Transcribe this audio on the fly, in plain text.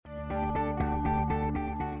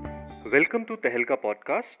Welcome to Tehelka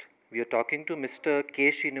podcast. We are talking to Mr.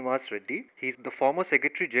 K. Srinivas Reddy. He's the former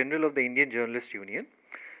Secretary General of the Indian Journalists Union.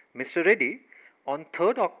 Mr. Reddy, on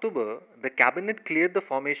 3rd October, the cabinet cleared the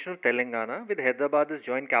formation of Telangana with Hyderabad as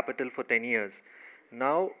joint capital for 10 years.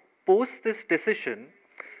 Now, post this decision,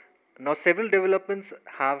 several developments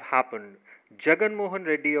have happened. Jagan Mohan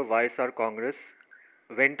Reddy of YSR Congress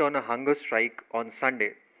went on a hunger strike on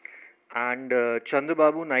Sunday, and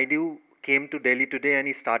Chandrababu Naidu came to Delhi today and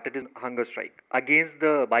he started his hunger strike against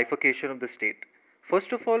the bifurcation of the state.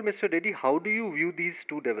 First of all, Mr. Reddy, how do you view these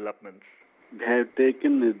two developments? They have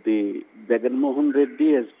taken the Jagan Mohan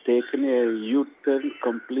Reddy has taken a U-turn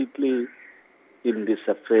completely in this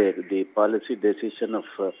affair. The policy decision of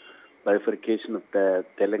bifurcation of the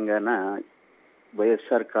Telangana,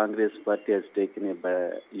 YSR Congress Party has taken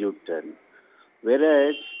a U-turn.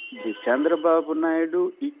 Whereas the Chandrababu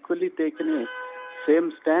Naidu equally taken a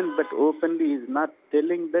same stand, but openly is not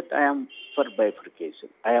telling that I am for bifurcation.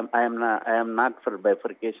 I am not for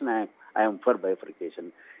bifurcation. I am for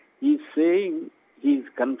bifurcation. He is saying he is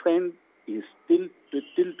confined. He is till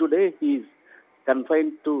today he is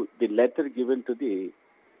confined to the letter given to the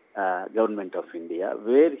government of India,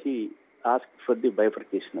 where he asked for the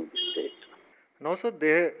bifurcation of the state. Now, so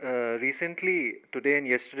there recently, today and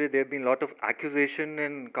yesterday, there have been a lot of accusation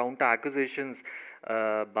and counter accusations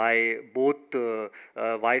by both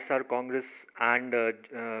YSR Congress and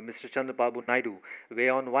Mr. Chandrababu Naidu,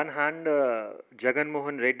 where on one hand, Jagan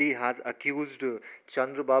Mohan Reddy has accused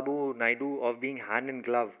Chandrababu Naidu of being hand in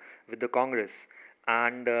glove with the Congress.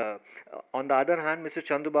 And on the other hand, Mr.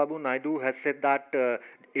 Chandrababu Naidu has said that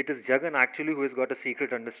it is Jagan actually who has got a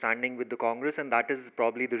secret understanding with the Congress, and that is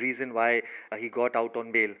probably the reason why he got out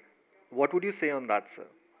on bail. What would you say on that, sir?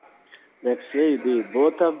 That's why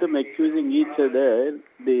both of them accusing each other.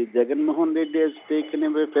 The Jagan Mohan Reddy has taken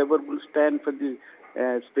a favorable stand for the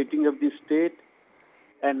splitting of the state,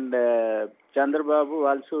 and Chandrababu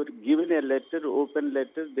also given a letter, open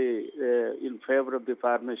letter, in favor of the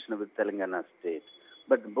formation of the Telangana state.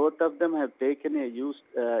 But both of them have taken a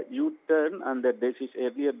U-turn on their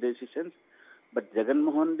earlier decisions. But Jagan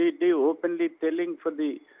Mohan Reddy openly telling for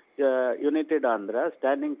the United Andhra,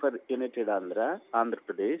 standing for United Andhra, Andhra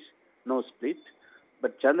Pradesh, no split.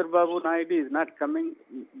 But Chandrababu Naidu is not coming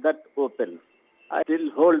that open. I still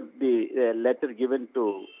hold the letter given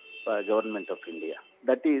to government of India.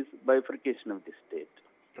 That is bifurcation of the state.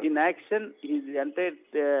 In action, his entire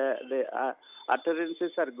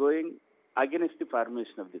utterances are going against the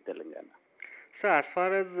formation of the Telangana. So, as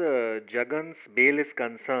far as Jagan's bail is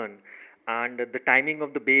concerned, and the timing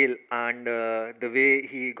of the bail and the way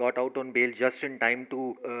he got out on bail just in time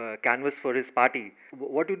to canvass for his party,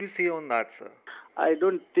 what would you say on that, sir? I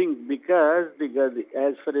don't think because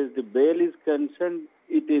as far as the bail is concerned,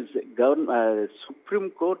 it is Supreme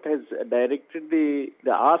Court has directed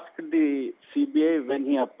asked the CBI when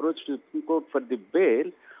he approached the Supreme Court for the bail,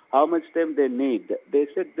 how much time they need. They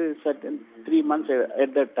said there is certain 3 months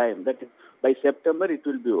at that time. That is, by September it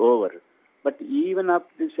will be over. But even up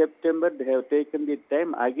to September, they have taken the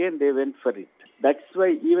time. Again, they went for it. That's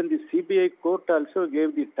why even the CBI court also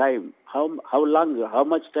gave the time. How long, how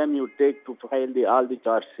much time you take to file all the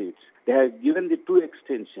charge sheets. They have given the 2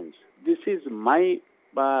 extensions. This is my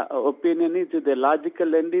opinion. Is the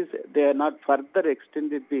logical end is they are not further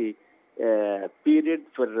extended the period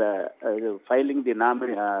for filing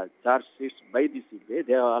the charge sheets by the CBI.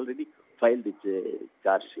 They have already filed the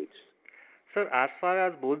charge sheets. Sir, as far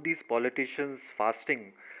as both these politicians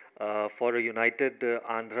fasting for a united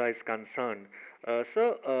Andhra is concerned,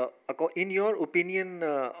 sir, in your opinion,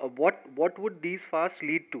 what would these fasts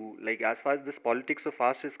lead to? Like, as far as this politics of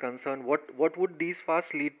fast is concerned, what would these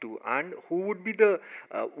fasts lead to, and who would be the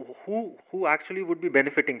who actually would be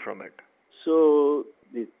benefiting from it? So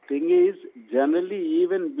the thing is, generally,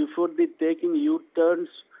 even before the taking U-turns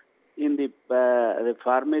in the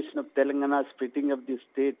formation of Telangana, splitting of the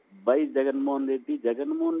state by Jagan Mohan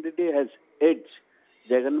Reddy has edge.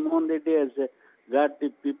 Jagan Mohan Reddy has got the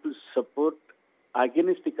people's support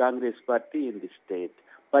against the Congress party in the state,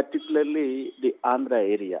 particularly the Andhra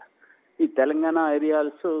area. The Telangana area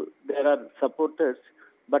also, there are supporters,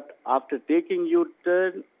 but after taking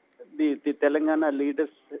U-turn, the Telangana leaders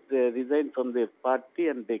resigned from their party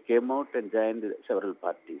and they came out and joined several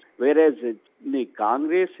parties. Whereas the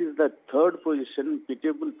Congress is the third position,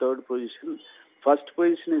 pitiable third position. First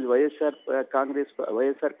position is YSR Congress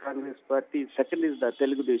Party. Second is the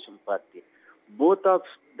Telugu Desam Party. Both of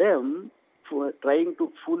them trying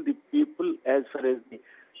to fool the people as far as the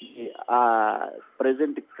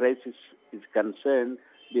present crisis is concerned,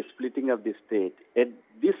 the splitting of the state. At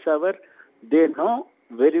this hour, they know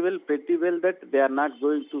very well, pretty well, that they are not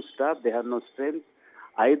going to stop. They have no strength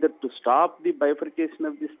either to stop the bifurcation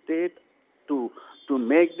of the state, to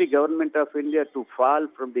make the government of India to fall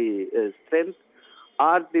from the strength,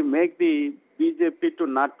 or they make the BJP to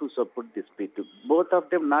not to support this people. Both of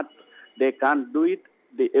them not, they can't do it.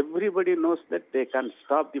 Everybody knows that they can't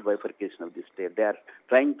stop the bifurcation of the state. They are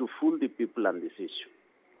trying to fool the people on this issue.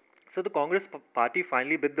 So the Congress party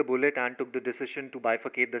finally bit the bullet and took the decision to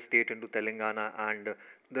bifurcate the state into Telangana and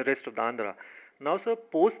the rest of the Andhra. Now, sir,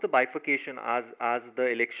 post the bifurcation, as the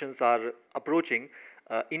elections are approaching,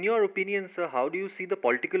 in your opinion, sir, how do you see the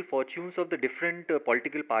political fortunes of the different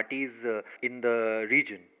political parties in the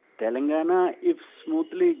region? Telangana, if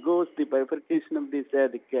smoothly goes, the bifurcation of this,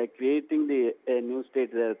 creating the new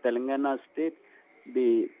state, Telangana state,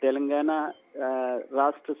 the Telangana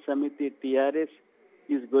Rashtra Samiti TRS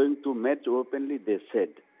is going to merge openly, they said.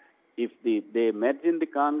 If they merge in the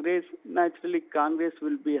Congress, naturally Congress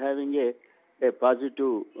will be having a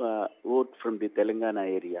positive vote from the Telangana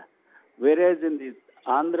area. Whereas in the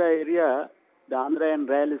Andhra area, the Andhra and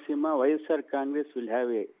Rayalaseema, YSR Congress will have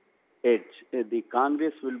a edge. The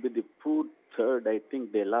Congress will be the poor third. I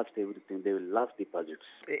think they lost everything. They will lost deposits.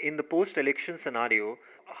 In the post-election scenario,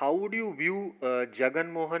 how would you view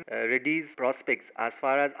Jagan Mohan Reddy's prospects as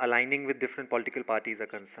far as aligning with different political parties are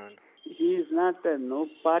concerned? He is not, no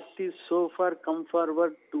party so far come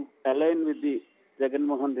forward to align with the Jagan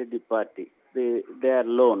Mohan Reddy party. They are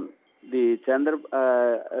alone. The Chandra,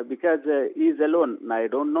 because he is alone. I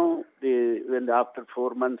don't know when after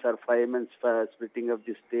 4 months or 5 months for splitting of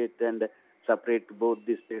the state and separate both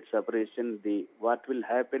the state separation, what will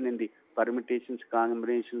happen in the permutations,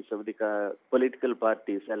 combinations of the political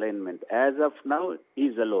parties alignment. As of now, he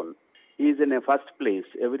is alone. He is in a first place.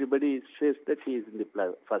 Everybody says that he is in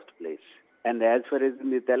the first place. And as far as in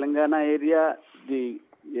the Telangana area,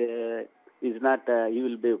 is not, he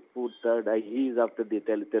will be put third. He is after the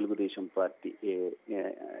Telugu Desam party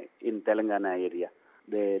in Telangana area.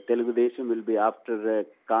 The Telugu Desam will be after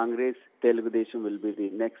Congress. Telugu Desam will be the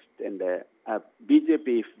next. And BJP,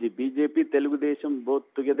 if the BJP, Telugu Desam both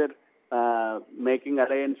together making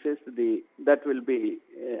alliances, that will be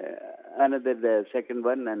another the second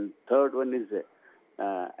one. And third one is,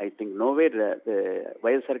 I think, nowhere. The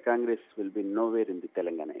YSR Congress will be nowhere in the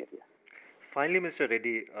Telangana area. Finally, Mr.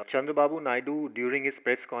 Reddy, Chandrababu Naidu, during his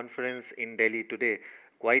press conference in Delhi today,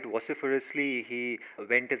 quite vociferously, he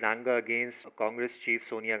vent his anger against Congress chief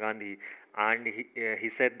Sonia Gandhi, and he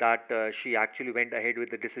said that she actually went ahead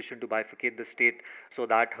with the decision to bifurcate the state so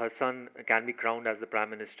that her son can be crowned as the Prime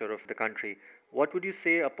Minister of the country. What would you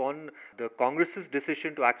say upon the Congress's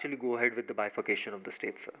decision to actually go ahead with the bifurcation of the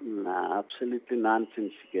state, sir? Absolutely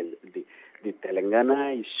nonsensical. The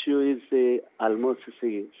Telangana issue is almost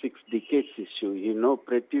a 6 decades issue. You know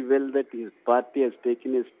pretty well that his party has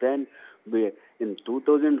taken a stand. In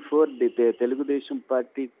 2004, the Telugu Desam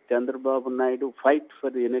party, Chandrababu Naidu, fight for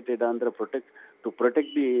the United Andhra, to protect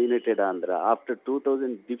the United Andhra. After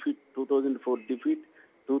 2004 defeat,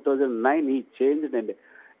 2009 he changed, and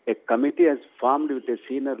a committee has formed with the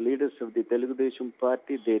senior leaders of the Telugu Desam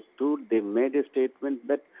party. They made a statement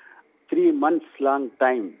that 3 months long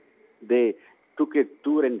time they took a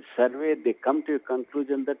tour and survey. They come to a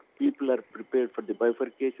conclusion that people are prepared for the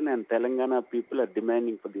bifurcation and Telangana people are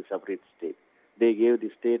demanding for the separate state. They gave the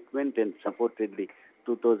statement and supported the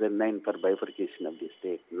 2009 for bifurcation of the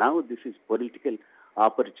state. Now this is political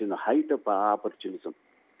opportunism, height of opportunism,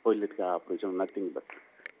 political opportunism, nothing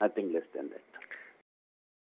less than that.